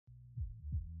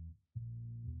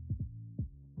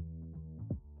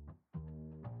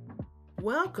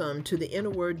Welcome to the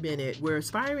Inner Word Minute, where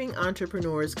aspiring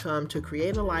entrepreneurs come to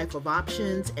create a life of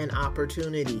options and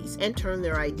opportunities and turn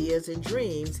their ideas and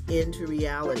dreams into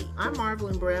reality. I'm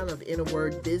Marvelyn Brown of Inner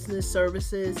Word Business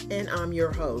Services, and I'm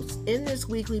your host. In this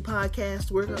weekly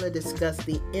podcast, we're going to discuss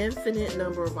the infinite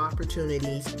number of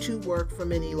opportunities to work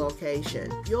from any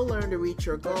location. You'll learn to reach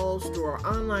your goals through our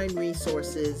online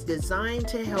resources designed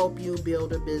to help you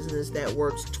build a business that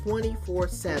works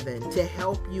 24/7 to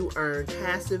help you earn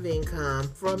passive income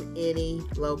from any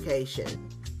location.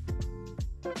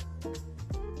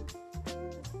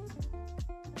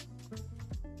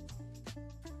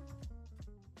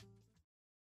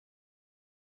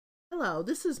 Hello,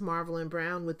 this is Marvelyn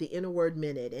Brown with the Inner Word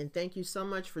Minute, and thank you so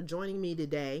much for joining me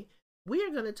today.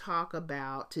 We're going to talk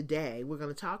about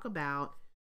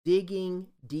digging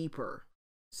deeper.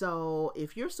 So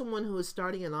if you're someone who is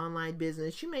starting an online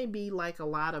business, you may be like a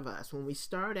lot of us. When we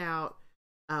start out,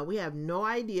 we have no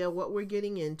idea what we're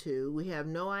getting into. We have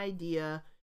no idea,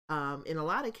 in a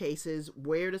lot of cases,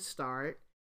 where to start.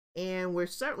 And we're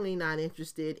certainly not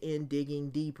interested in digging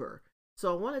deeper.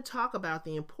 So I want to talk about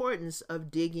the importance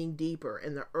of digging deeper.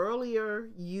 And the earlier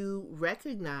you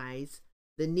recognize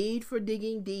the need for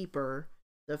digging deeper,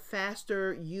 the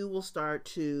faster you will start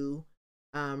to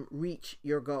reach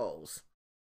your goals.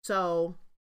 So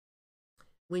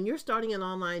when you're starting an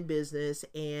online business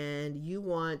and you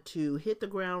want to hit the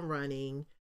ground running,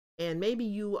 and maybe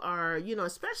you are,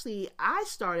 especially I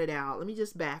started out, let me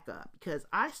just back up, because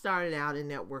I started out in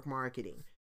network marketing.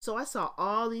 So I saw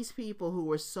all these people who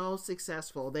were so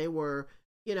successful. They were,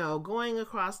 going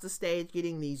across the stage,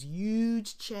 getting these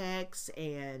huge checks,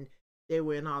 and they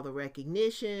were in all the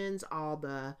recognitions, all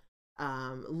the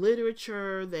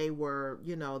literature. They were,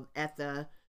 at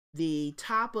the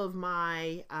top of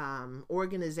my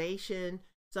organization.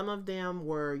 Some of them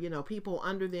were, people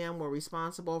under them were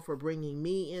responsible for bringing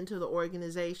me into the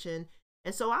organization.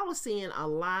 And so I was seeing a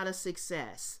lot of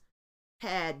success.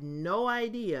 Had no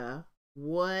idea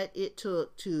what it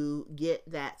took to get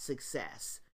that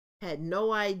success. Had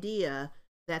no idea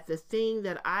that the thing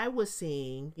that I was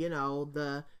seeing,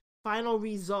 the final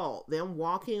result, them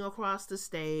walking across the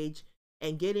stage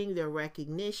and getting their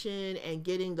recognition and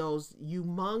getting those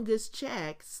humongous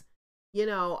checks,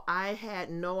 I had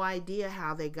no idea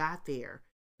how they got there.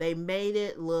 They made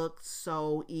it look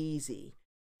so easy.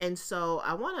 And so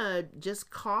I want to just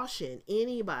caution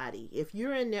anybody, if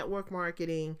you're in network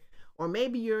marketing, or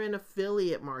maybe you're in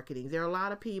affiliate marketing. There are a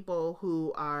lot of people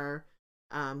who are,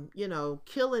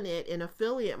 killing it in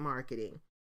affiliate marketing.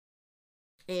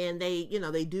 And they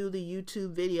do the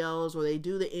YouTube videos, or they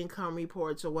do the income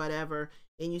reports or whatever,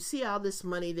 and you see all this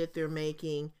money that they're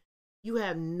making. You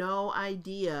have no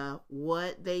idea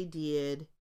what they did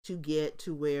to get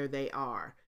to where they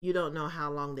are. You don't know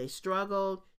how long they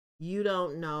struggled. You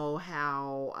don't know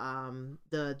how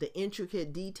the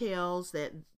intricate details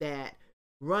that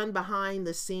run behind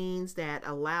the scenes that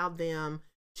allowed them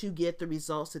to get the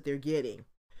results that they're getting.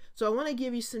 So I want to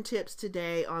give you some tips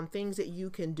today on things that you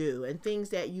can do and things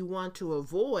that you want to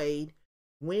avoid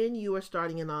when you are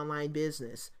starting an online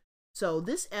business. So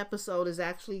this episode is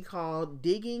actually called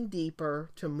Digging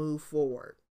Deeper to Move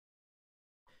Forward.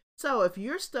 So if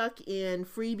you're stuck in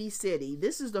freebie city,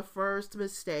 this is the first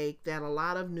mistake that a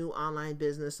lot of new online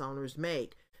business owners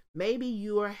make. Maybe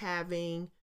you are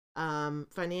having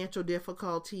financial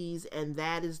difficulties, and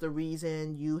that is the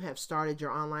reason you have started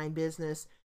your online business.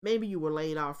 Maybe you were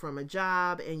laid off from a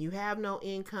job and you have no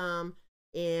income,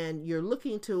 and you're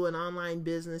looking to an online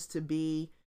business to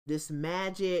be this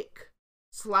magic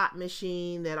slot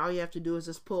machine that all you have to do is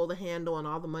just pull the handle and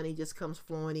all the money just comes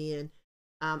flowing in.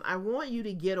 I want you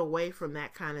to get away from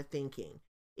that kind of thinking.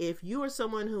 If you are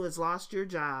someone who has lost your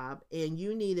job and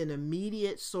you need an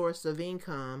immediate source of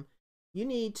income, you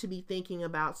need to be thinking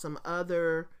about some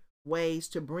other ways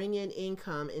to bring in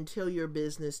income until your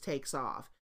business takes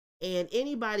off. And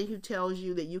anybody who tells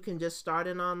you that you can just start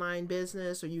an online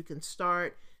business, or you can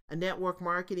start a network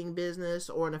marketing business,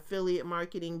 or an affiliate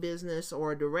marketing business,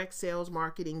 or a direct sales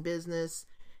marketing business,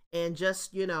 and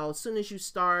just, as soon as you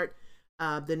start,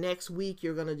 the next week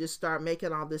you're going to just start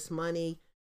making all this money,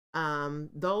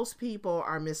 those people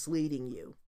are misleading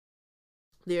you.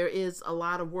 There is a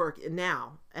lot of work. And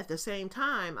now, at the same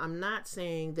time, I'm not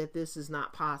saying that this is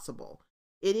not possible.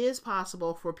 It is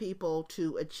possible for people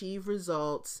to achieve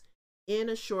results in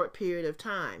a short period of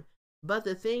time. But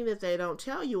the thing that they don't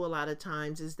tell you a lot of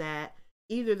times is that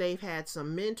either they've had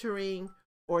some mentoring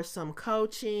or some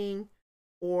coaching,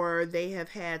 or they have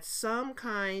had some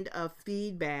kind of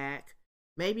feedback.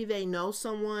 Maybe they know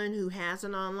someone who has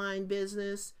an online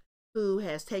business who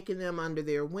has taken them under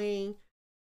their wing.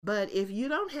 But if you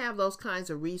don't have those kinds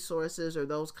of resources or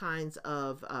those kinds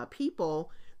of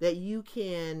people that you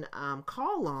can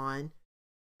call on,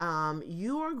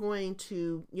 you are going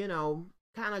to,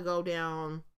 kind of go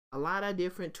down a lot of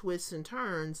different twists and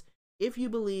turns if you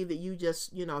believe that you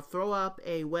just, throw up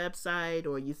a website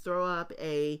or you throw up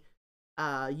a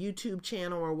YouTube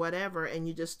channel or whatever and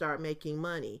you just start making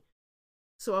money.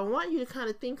 So I want you to kind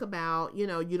of think about, you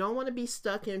don't want to be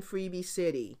stuck in freebie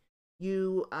city.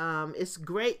 It's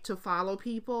great to follow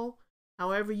people.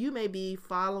 However, you may be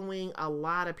following a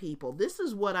lot of people. This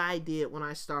is what I did when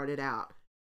I started out.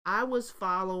 I was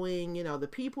following, the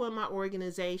people in my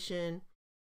organization.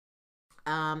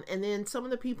 And then some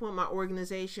of the people in my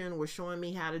organization were showing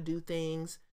me how to do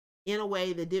things in a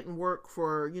way that didn't work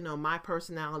for, my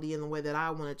personality and the way that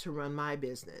I wanted to run my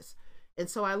business. And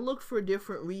so I looked for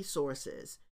different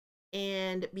resources.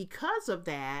 And because of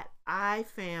that, I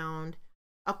found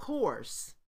a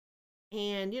course.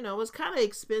 And, it was kind of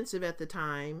expensive at the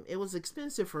time. It was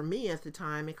expensive for me at the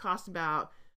time. It cost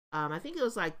about, I think it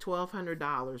was like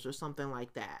 $1,200 or something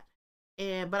like that.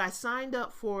 But I signed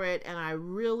up for it and I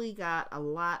really got a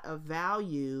lot of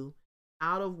value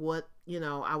out of what,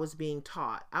 I was being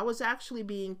taught. I was actually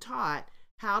being taught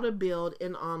how to build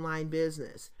an online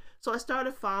business. So I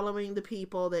started following the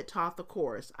people that taught the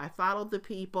course. I followed the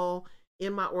people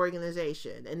in my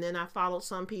organization, and then I followed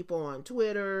some people on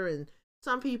Twitter and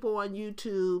some people on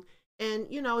YouTube. And,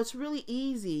 it's really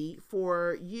easy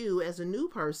for you as a new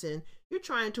person. You're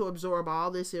trying to absorb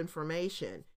all this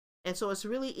information. And so it's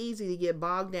really easy to get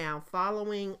bogged down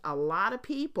following a lot of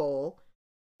people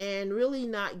and really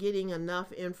not getting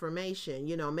enough information.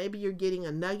 Maybe you're getting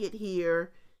a nugget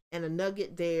here and a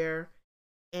nugget there,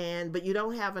 but you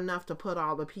don't have enough to put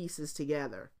all the pieces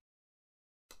together.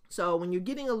 So when you're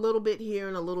getting a little bit here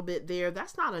and a little bit there,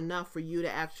 that's not enough for you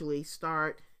to actually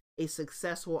start a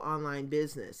successful online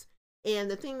business.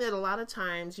 And the thing that a lot of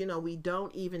times, we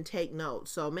don't even take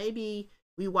notes. So maybe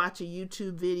we watch a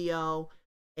YouTube video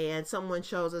and someone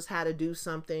shows us how to do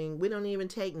something. We don't even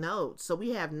take notes. So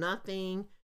we have nothing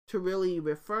to really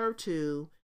refer to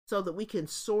so that we can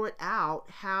sort out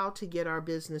how to get our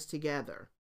business together.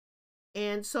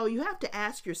 And so you have to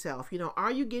ask yourself,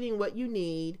 are you getting what you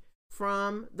need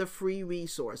from the free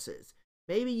resources?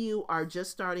 Maybe you are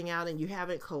just starting out and you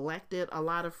haven't collected a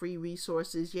lot of free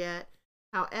resources yet.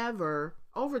 However,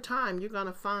 over time, you're going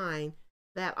to find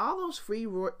that all those free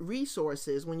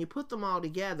resources, when you put them all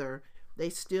together, they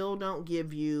still don't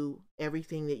give you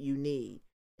everything that you need.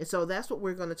 And so that's what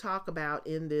we're going to talk about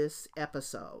in this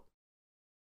episode.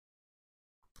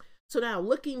 So now,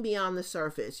 looking beyond the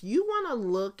surface, you want to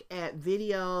look at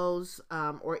videos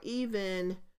or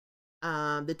even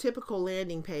the typical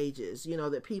landing pages,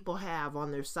 that people have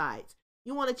on their sites.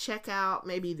 You want to check out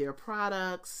maybe their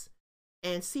products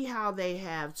and see how they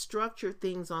have structured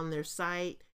things on their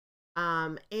site.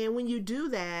 And when you do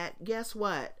that, guess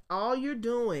what? All you're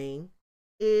doing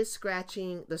is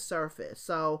scratching the surface.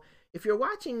 So if you're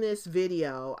watching this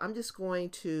video, I'm just going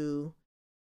to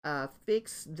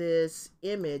fix this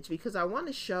image because I want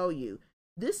to show you.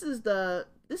 This is the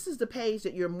page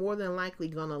that you're more than likely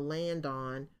going to land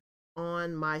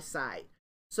on my site.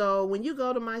 So when you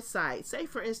go to my site, say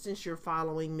for instance you're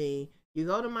following me, you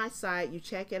go to my site, you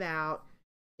check it out.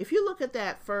 If you look at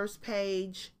that first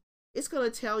page, it's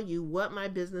going to tell you what my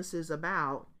business is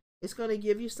about. It's going to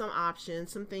give you some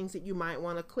options, some things that you might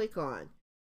want to click on.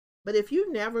 But if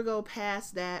you never go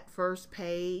past that first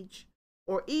page,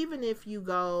 or even if you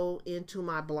go into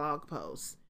my blog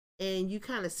posts and you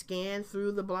kind of scan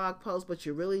through the blog posts, but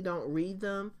you really don't read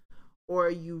them,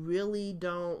 or you really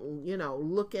don't,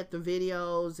 look at the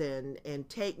videos and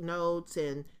take notes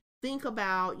and think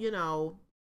about,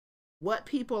 what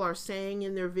people are saying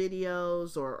in their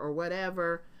videos or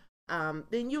whatever,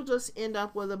 then you'll just end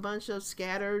up with a bunch of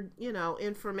scattered,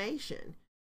 information.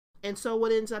 And so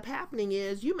what ends up happening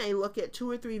is you may look at 2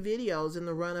 or 3 videos in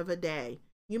the run of a day.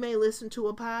 You may listen to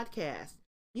a podcast.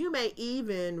 You may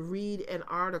even read an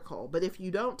article. But if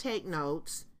you don't take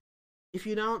notes, if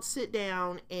you don't sit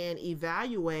down and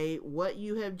evaluate what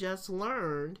you have just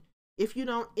learned, if you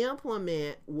don't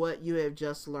implement what you have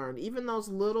just learned, even those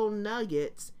little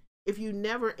nuggets, if you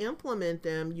never implement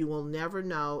them, you will never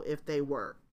know if they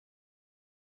work.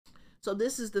 So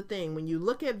this is the thing. When you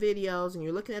look at videos and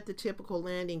you're looking at the typical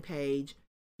landing page,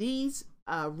 these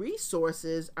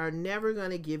resources are never going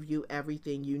to give you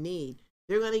everything you need.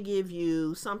 They're going to give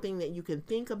you something that you can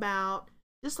think about.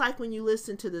 Just like when you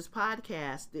listen to this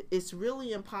podcast, it's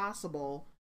really impossible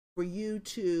for you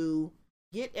to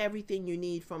get everything you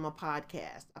need from a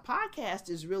podcast. A podcast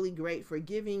is really great for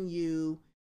giving you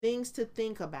things to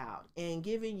think about and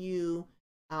giving you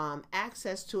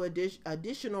access to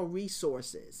additional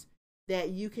resources that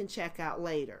you can check out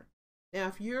later. Now,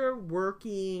 if you're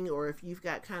working or if you've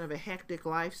got kind of a hectic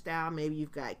lifestyle, maybe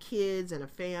you've got kids and a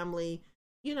family,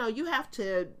 you have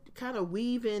to kind of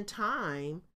weave in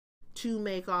time to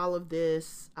make all of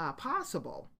this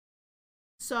possible.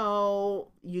 So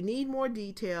you need more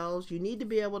details. You need to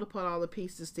be able to put all the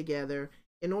pieces together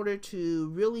in order to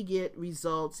really get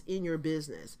results in your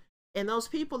business. And those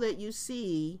people that you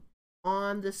see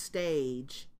on the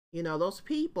stage, those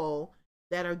people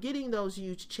that are getting those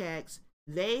huge checks,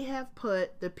 they have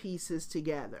put the pieces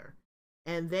together,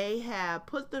 and they have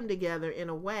put them together in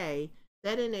a way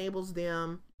that enables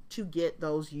them to get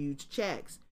those huge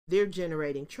checks. They're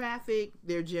generating traffic,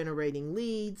 they're generating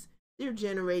leads, they're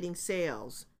generating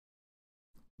sales.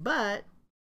 But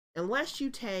unless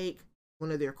you take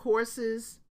one of their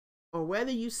courses, or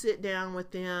whether you sit down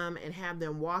with them and have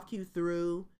them walk you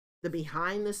through the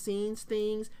behind the scenes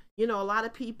things, a lot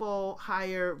of people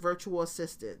hire virtual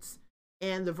assistants,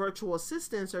 and the virtual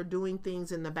assistants are doing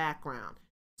things in the background.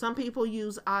 Some people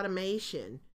use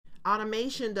automation.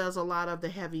 Automation does a lot of the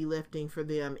heavy lifting for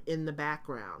them in the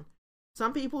background.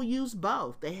 Some people use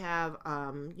both. They have,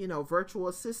 virtual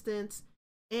assistants,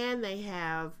 and they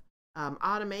have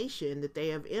automation that they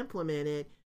have implemented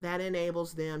that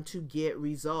enables them to get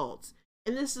results.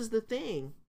 And this is the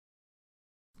thing.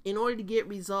 In order to get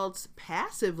results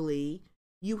passively,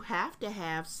 you have to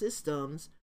have systems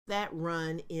that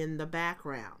run in the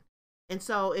background. And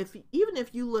so even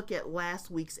if you look at last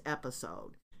week's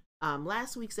episode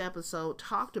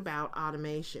talked about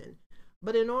automation.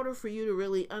 But in order for you to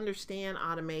really understand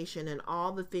automation and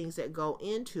all the things that go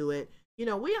into it, we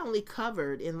only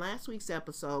covered, in last week's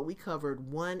episode, we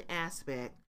covered one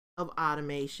aspect of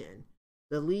automation,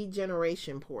 the lead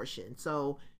generation portion.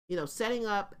 So, setting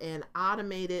up an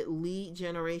automated lead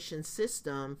generation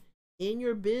system in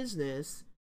your business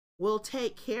will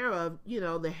take care of,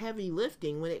 the heavy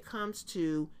lifting when it comes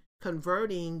to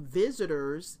converting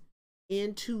visitors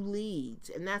into leads.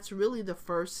 And that's really the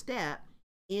first step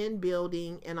in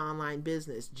building an online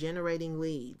business, generating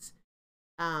leads.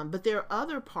 But there are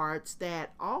other parts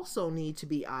that also need to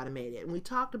be automated, and we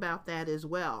talked about that as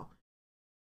well.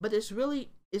 But it's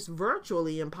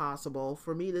virtually impossible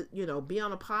for me to, be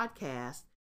on a podcast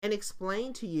and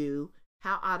explain to you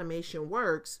how automation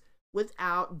works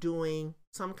without doing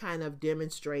some kind of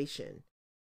demonstration.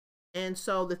 And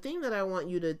so the thing that I want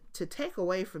you to take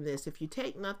away from this, if you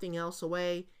take nothing else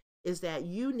away, is that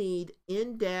you need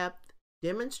in-depth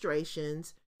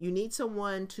demonstrations. You need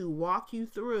someone to walk you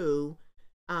through,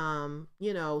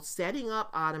 setting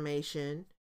up automation.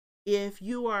 If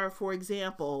you are, for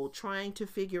example, trying to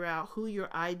figure out who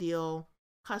your ideal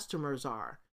customers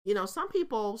are. Some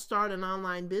people start an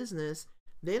online business,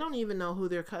 they don't even know who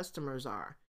their customers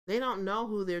are. They don't know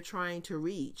who they're trying to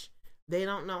reach. They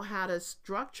don't know how to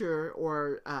structure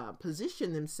or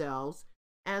position themselves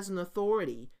as an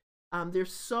authority.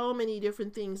 There's so many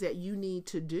different things that you need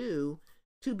to do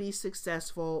to be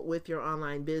successful with your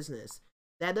online business.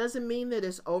 That doesn't mean that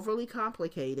it's overly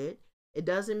complicated. It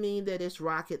doesn't mean that it's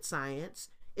rocket science.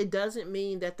 It doesn't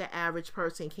mean that the average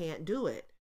person can't do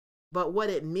it. But what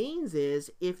it means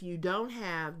is, if you don't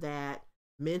have that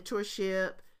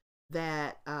mentorship,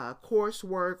 that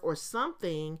coursework, or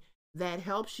something that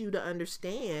helps you to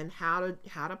understand how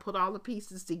to put all the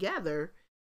pieces together,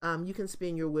 you can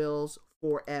spin your wheels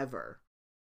forever.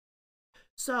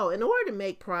 So in order to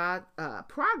make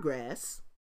progress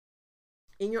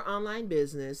in your online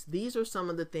business, these are some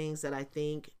of the things that I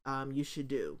think you should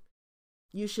do.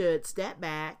 You should step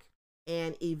back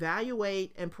and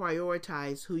evaluate and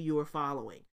prioritize who you are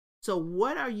following. So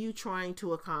what are you trying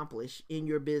to accomplish in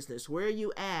your business? Where are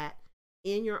you at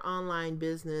in your online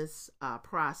business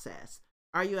process?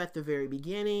 Are you at the very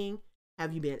beginning?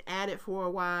 Have you been at it for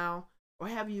a while? Or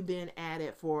have you been at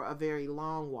it for a very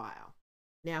long while?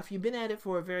 Now, if you've been at it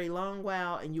for a very long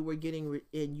while and you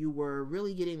were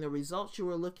really getting the results you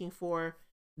were looking for,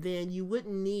 then you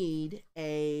wouldn't need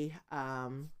a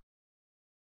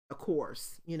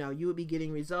course. You would be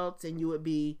getting results and you would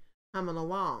be humming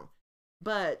along.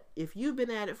 But if you've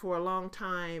been at it for a long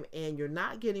time and you're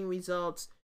not getting results,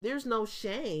 there's no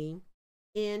shame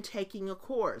in taking a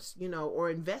course, or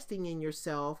investing in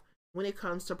yourself when it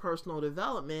comes to personal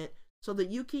development so that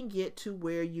you can get to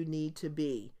where you need to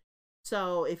be.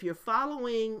 So if you're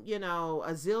following,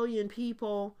 a zillion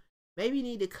people, maybe you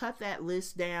need to cut that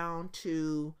list down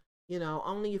to,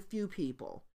 only a few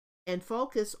people, and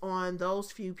focus on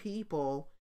those few people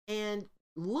and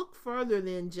look further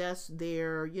than just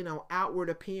their, outward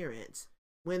appearance.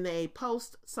 When they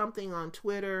post something on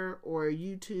Twitter or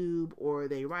YouTube, or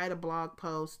they write a blog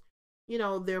post,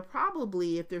 they're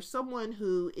probably, if there's someone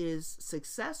who is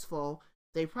successful,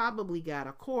 they probably got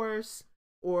a course,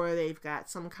 or they've got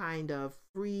some kind of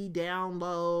free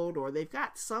download, or they've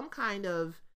got some kind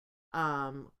of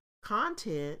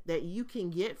content that you can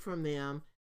get from them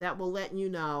that will let you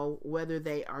know whether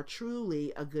they are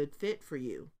truly a good fit for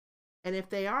you. And if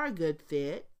they are a good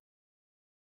fit,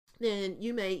 then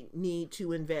you may need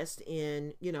to invest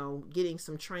in, getting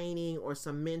some training or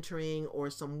some mentoring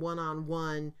or some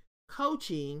one-on-one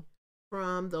coaching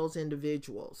from those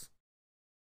individuals.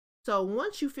 So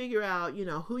once you figure out,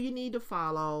 who you need to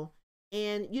follow,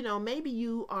 and, maybe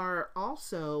you are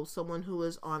also someone who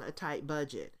is on a tight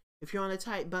budget. If you're on a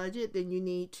tight budget, then you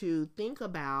need to think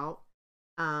about,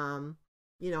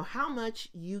 how much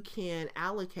you can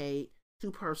allocate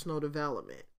to personal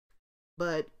development.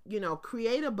 But,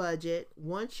 create a budget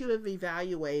once you have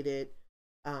evaluated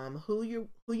who you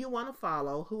want to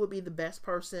follow, who would be the best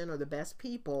person or the best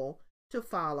people to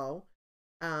follow.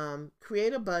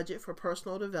 Create a budget for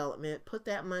personal development, put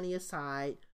that money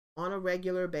aside on a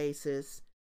regular basis,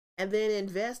 and then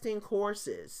invest in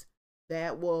courses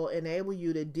that will enable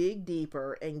you to dig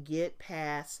deeper and get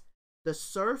past the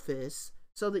surface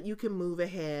so that you can move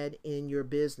ahead in your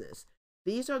business.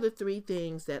 These are the 3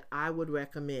 things that I would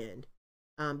recommend,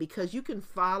 because you can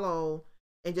follow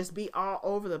and just be all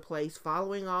over the place,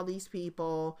 following all these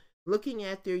people, looking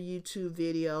at their YouTube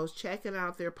videos, checking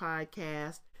out their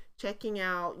podcast, checking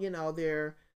out,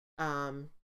 their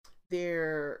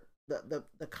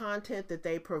the content that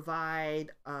they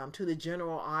provide to the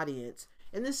general audience.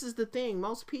 And this is the thing,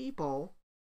 most people,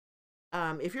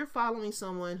 if you're following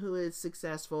someone who is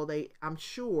successful, I'm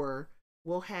sure,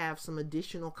 will have some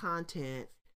additional content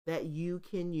that you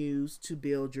can use to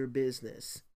build your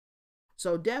business.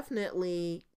 So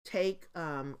definitely take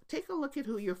a look at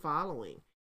who you're following.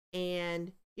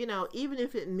 And, even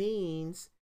if it means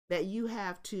that you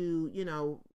have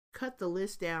to, cut the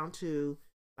list down to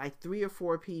like 3 or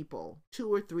 4 people,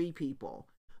 2 or 3 people,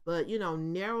 but,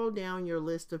 narrow down your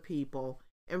list of people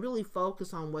and really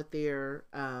focus on what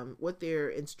they're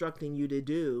instructing you to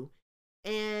do.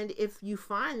 And if you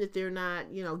find that they're not,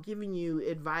 giving you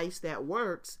advice that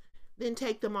works, then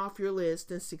take them off your list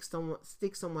and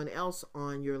stick someone else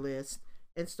on your list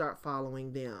and start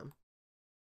following them.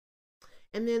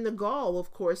 And then the goal,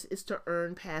 of course, is to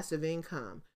earn passive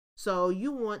income. So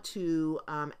you want to,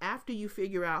 after you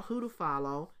figure out who to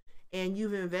follow and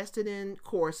you've invested in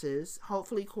courses,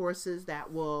 hopefully courses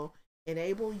that will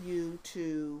enable you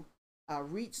to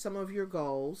reach some of your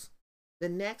goals, the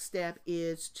next step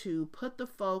is to put the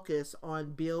focus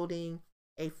on building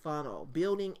a funnel,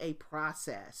 building a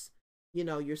process,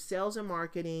 your sales and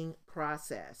marketing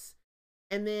process.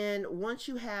 And then once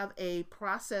you have a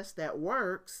process that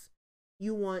works,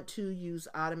 you want to use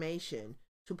automation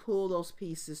to pull those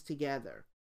pieces together.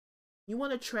 You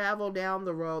want to travel down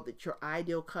the road that your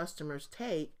ideal customers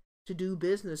take to do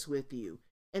business with you,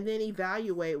 and then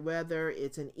evaluate whether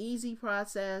it's an easy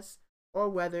process or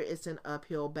whether it's an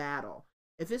uphill battle.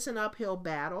 If it's an uphill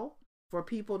battle for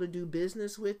people to do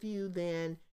business with you,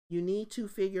 then you need to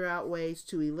figure out ways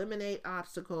to eliminate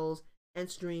obstacles and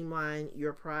streamline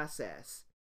your process.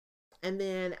 And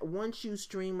then once you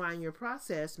streamline your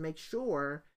process, make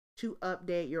sure to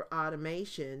update your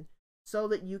automation so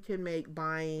that you can make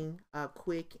buying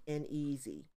quick and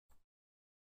easy.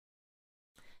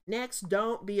 Next,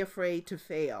 don't be afraid to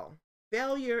fail.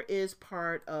 Failure is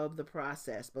part of the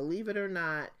process. Believe it or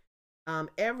not,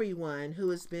 everyone who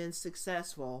has been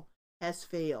successful has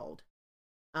failed.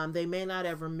 They may not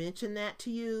ever mention that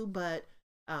to you, but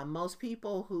most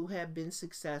people who have been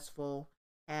successful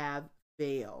have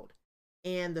failed.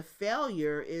 And the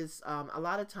failure is a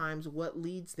lot of times what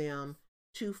leads them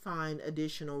to find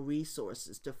additional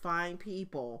resources, to find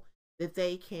people that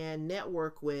they can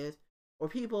network with, or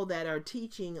people that are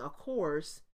teaching a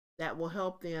course that will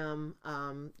help them,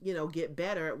 get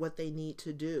better at what they need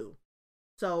to do.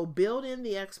 So build in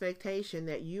the expectation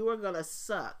that you are going to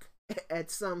suck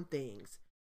at some things,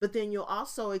 but then you'll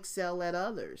also excel at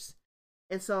others.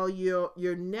 And so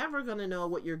you're never going to know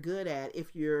what you're good at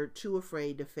if you're too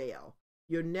afraid to fail.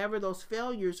 Those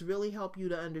failures really help you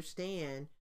to understand,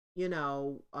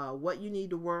 what you need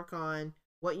to work on,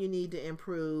 what you need to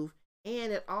improve.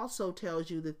 And it also tells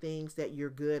you the things that you're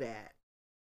good at.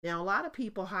 Now, a lot of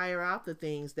people hire out the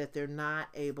things that they're not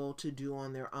able to do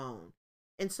on their own.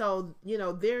 And so,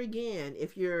 there again,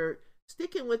 if you're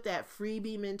sticking with that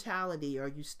freebie mentality, or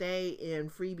you stay in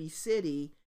freebie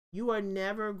city, you are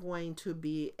never going to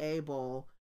be able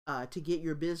to get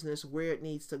your business where it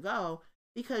needs to go,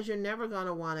 because you're never going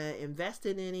to want to invest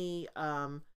in any,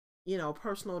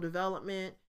 personal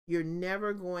development. You're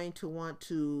never going to want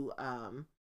to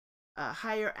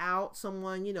hire out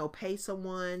someone, pay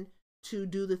someone to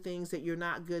do the things that you're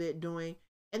not good at doing.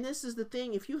 And this is the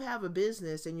thing, if you have a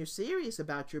business and you're serious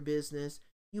about your business,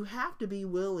 you have to be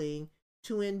willing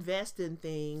to invest in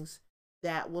things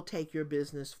that will take your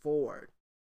business forward.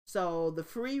 So the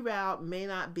free route may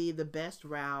not be the best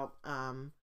route,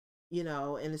 and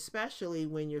especially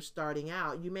when you're starting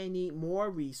out, you may need more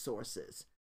resources.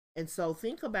 And so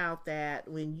think about that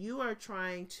when you are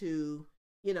trying to,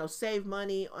 save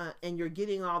money and you're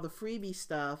getting all the freebie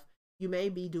stuff, you may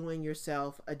be doing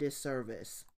yourself a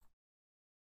disservice.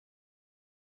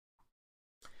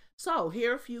 So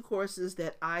here are a few courses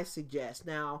that I suggest.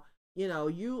 Now,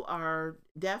 you are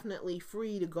definitely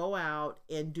free to go out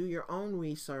and do your own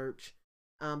research,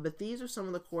 but these are some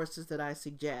of the courses that I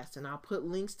suggest, and I'll put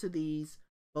links to these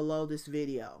below this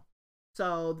video.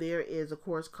 So there is a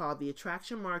course called the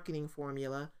Attraction Marketing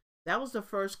Formula. That was the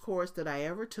first course that I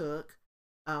ever took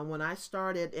when I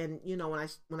started. And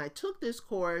when I took this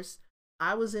course,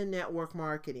 I was in network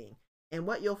marketing. And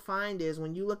what you'll find is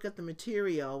when you look at the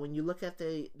material, when you look at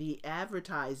the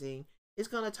advertising, it's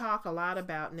going to talk a lot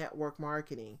about network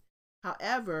marketing.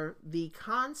 However, the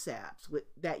concepts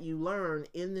that you learn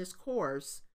in this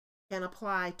course can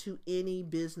apply to any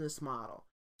business model.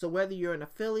 So whether you're an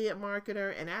affiliate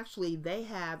marketer, and actually they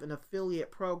have an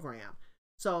affiliate program.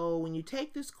 So when you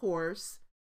take this course,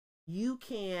 you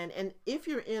can, and if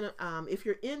you're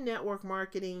in network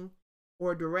marketing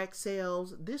or direct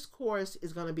sales, this course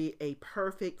is going to be a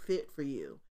perfect fit for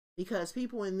you, because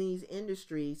people in these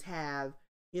industries have,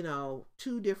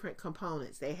 two different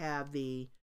components. They have the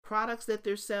products that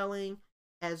they're selling,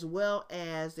 as well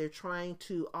as they're trying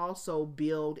to also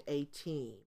build a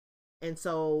team. And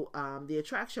so the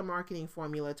Attraction Marketing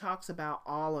Formula talks about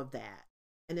all of that.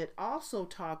 And it also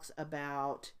talks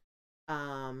about,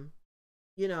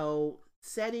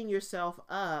 setting yourself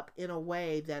up in a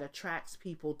way that attracts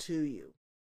people to you,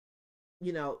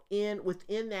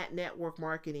 within that network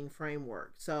marketing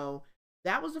framework. So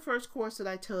that was the first course that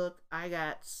I took. I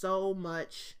got so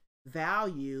much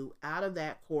value out of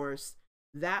that course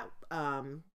that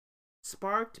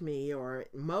sparked me or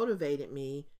motivated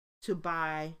me to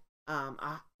buy.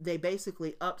 They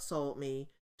basically upsold me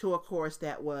to a course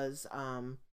that was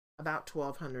about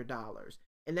 $1,200,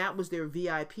 and that was their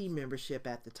VIP membership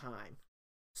at the time.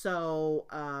 So,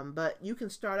 but you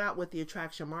can start out with the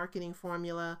Attraction Marketing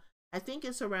Formula. I think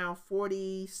it's around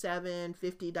 $47,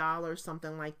 $50,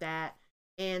 something like that.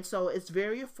 And so it's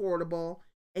very affordable,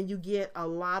 and you get a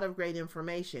lot of great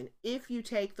information. If you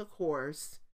take the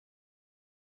course,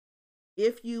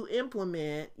 if you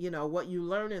implement, what you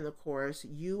learn in the course,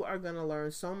 you are going to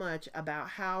learn so much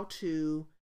about how to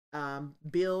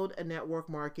build a network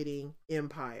marketing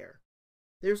empire.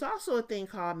 There's also a thing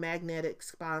called magnetic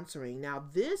sponsoring. Now,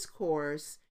 this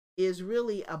course is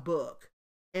really a book,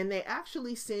 and they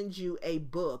actually send you a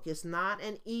book. It's not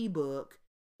an ebook.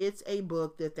 It's a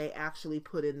book that they actually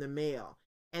put in the mail.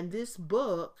 And this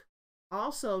book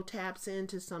also taps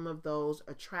into some of those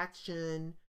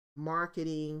attraction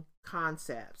marketing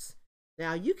concepts.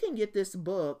 Now, you can get this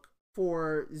book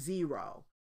for $0.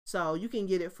 So you can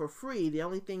get it for free. The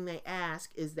only thing they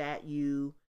ask is that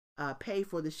you pay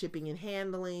for the shipping and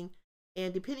handling.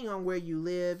 And depending on where you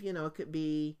live, it could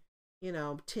be,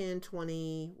 10,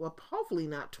 20, well, hopefully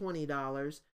not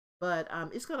 $20, but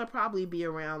it's going to probably be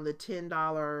around the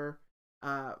 $10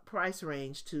 price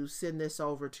range to send this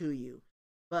over to you.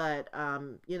 But,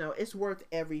 it's worth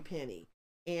every penny.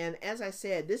 And as I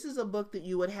said, this is a book that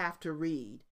you would have to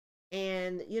read.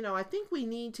 And, I think we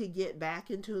need to get back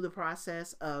into the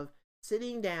process of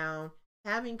sitting down,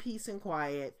 having peace and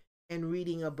quiet, and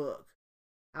reading a book.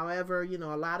 However, a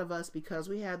lot of us, because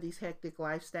we have these hectic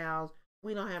lifestyles,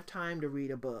 we don't have time to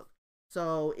read a book.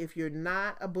 So if you're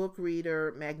not a book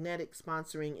reader, magnetic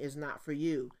sponsoring is not for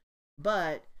you.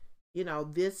 But,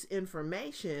 this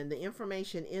information, the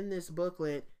information in this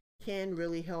booklet can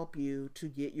really help you to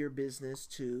get your business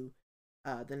to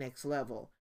the next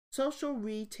level. Social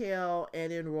Retail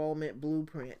and Enrollment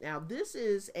Blueprint. Now, this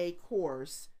is a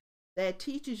course that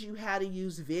teaches you how to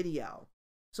use video.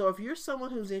 So if you're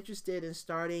someone who's interested in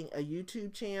starting a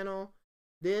YouTube channel,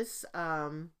 this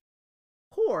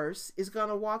course is going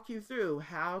to walk you through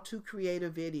how to create a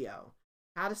video,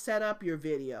 how to set up your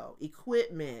video,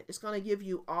 equipment. It's going to give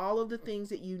you all of the things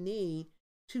that you need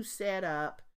to set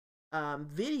up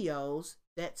videos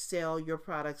that sell your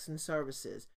products and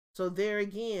services. So there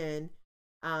again,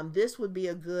 this would be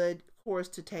a good course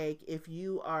to take if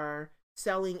you are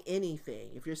selling anything,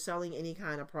 if you're selling any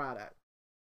kind of product.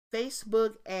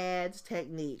 Facebook ads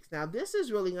techniques. Now, this is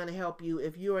really going to help you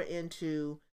if you are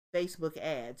into Facebook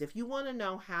ads. If you want to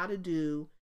know how to do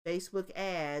Facebook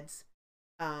ads,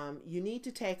 you need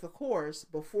to take a course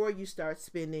before you start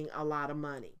spending a lot of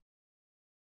money.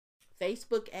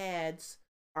 Facebook ads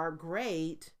are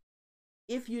great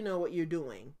if you know what you're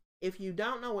doing. If you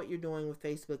don't know what you're doing with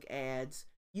Facebook ads,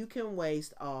 you can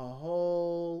waste a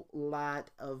whole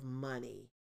lot of money.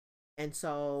 And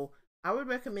so I would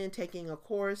recommend taking a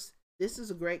course. This is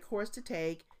a great course to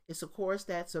take. It's a course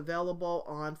that's available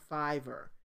on Fiverr.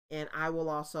 And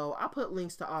I'll put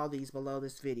links to all these below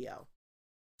this video.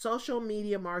 Social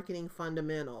Media Marketing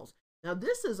Fundamentals. Now,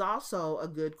 this is also a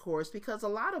good course because a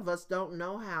lot of us don't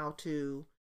know how to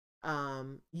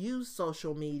use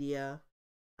social media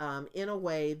in a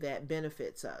way that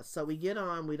benefits us. So we get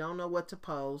on, we don't know what to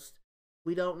post.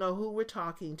 We don't know who we're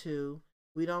talking to.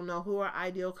 We don't know who our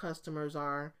ideal customers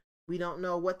are. We don't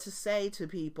know what to say to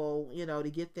people, to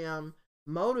get them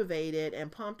motivated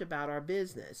and pumped about our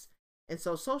business. And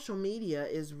so social media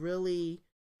is really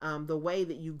the way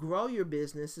that you grow your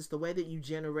business. It's the way that you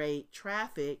generate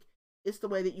traffic. It's the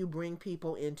way that you bring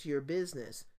people into your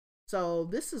business. So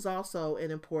this is also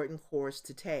an important course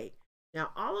to take.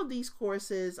 Now, all of these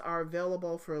courses are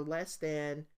available for less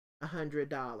than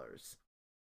 $100.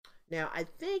 Now, I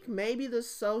think maybe the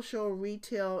Social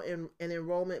Retail and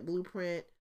Enrollment Blueprint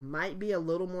might be a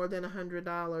little more than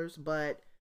 $100, but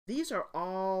these are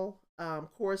all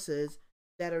courses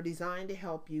that are designed to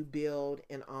help you build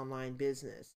an online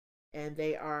business. And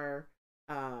they are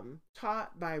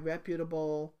taught by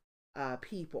reputable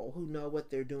people who know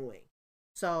what they're doing.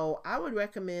 So I would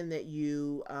recommend that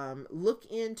you look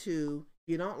into,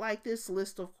 if you don't like this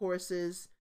list of courses,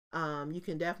 you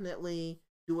can definitely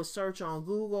do a search on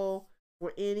Google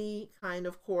for any kind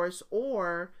of course,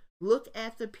 or look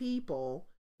at the people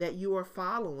that you are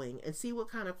following and see what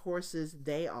kind of courses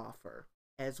they offer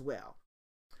as well.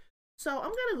 So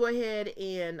I'm going to go ahead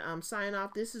and sign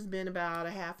off. This has been about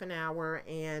a half an hour,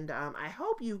 and I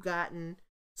hope you've gotten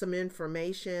some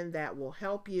information that will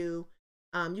help you.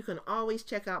 You can always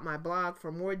check out my blog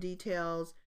for more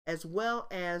details, as well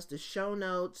as the show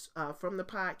notes from the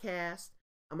podcast.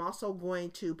 I'm also going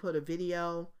to put a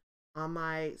video on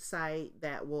my site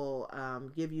that will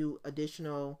give you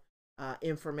additional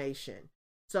information.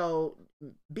 So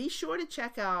be sure to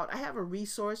check out, I have a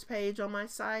resource page on my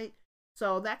site.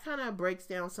 So that kind of breaks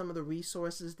down some of the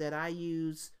resources that I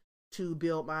use to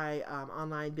build my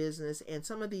online business. And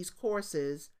some of these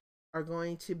courses are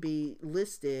going to be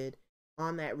listed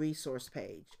on that resource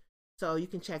page. So you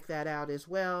can check that out as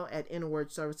well at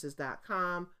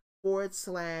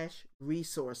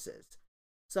innerwordservices.com/resources.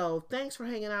 So thanks for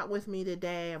hanging out with me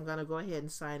today. I'm going to go ahead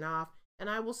and sign off, and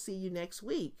I will see you next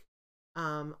week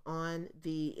on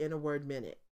the Inner Word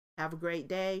Minute. Have a great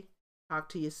day. Talk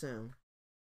to you soon.